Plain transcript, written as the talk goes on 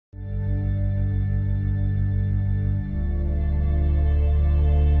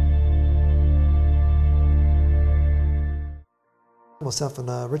Myself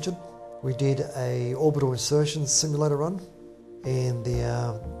and Richard, we did a orbital insertion simulator run in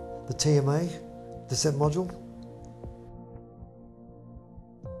the TMA descent module.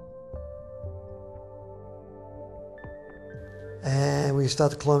 And we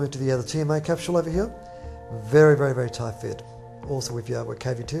start to climb into the TMA capsule over here. Very, very, very tight fit. Also with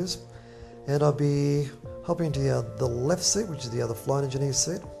KV2s. And I'll be hopping into the left seat, which is the other flight engineer's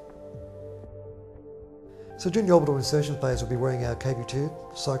seat. So during the orbital insertion phase, we'll be wearing our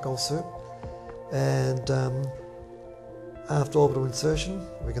KV2 cycle suit. And after orbital insertion,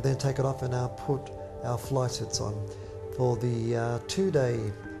 we can then take it off and put our flight suits on for the 2-day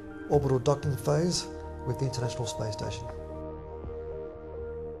orbital docking phase with the International Space Station.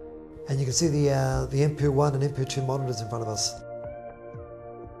 And you can see the MP1 and MP2 monitors in front of us.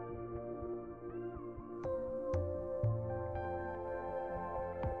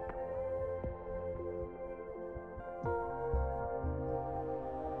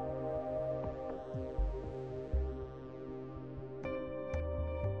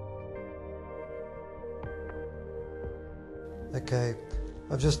 Okay,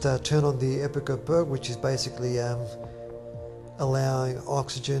 I've just turned on the Epic Berg, which is basically allowing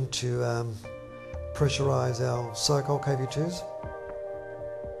oxygen to pressurize our cycle KV2s,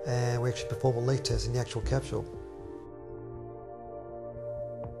 and we actually perform a leak test in the actual capsule.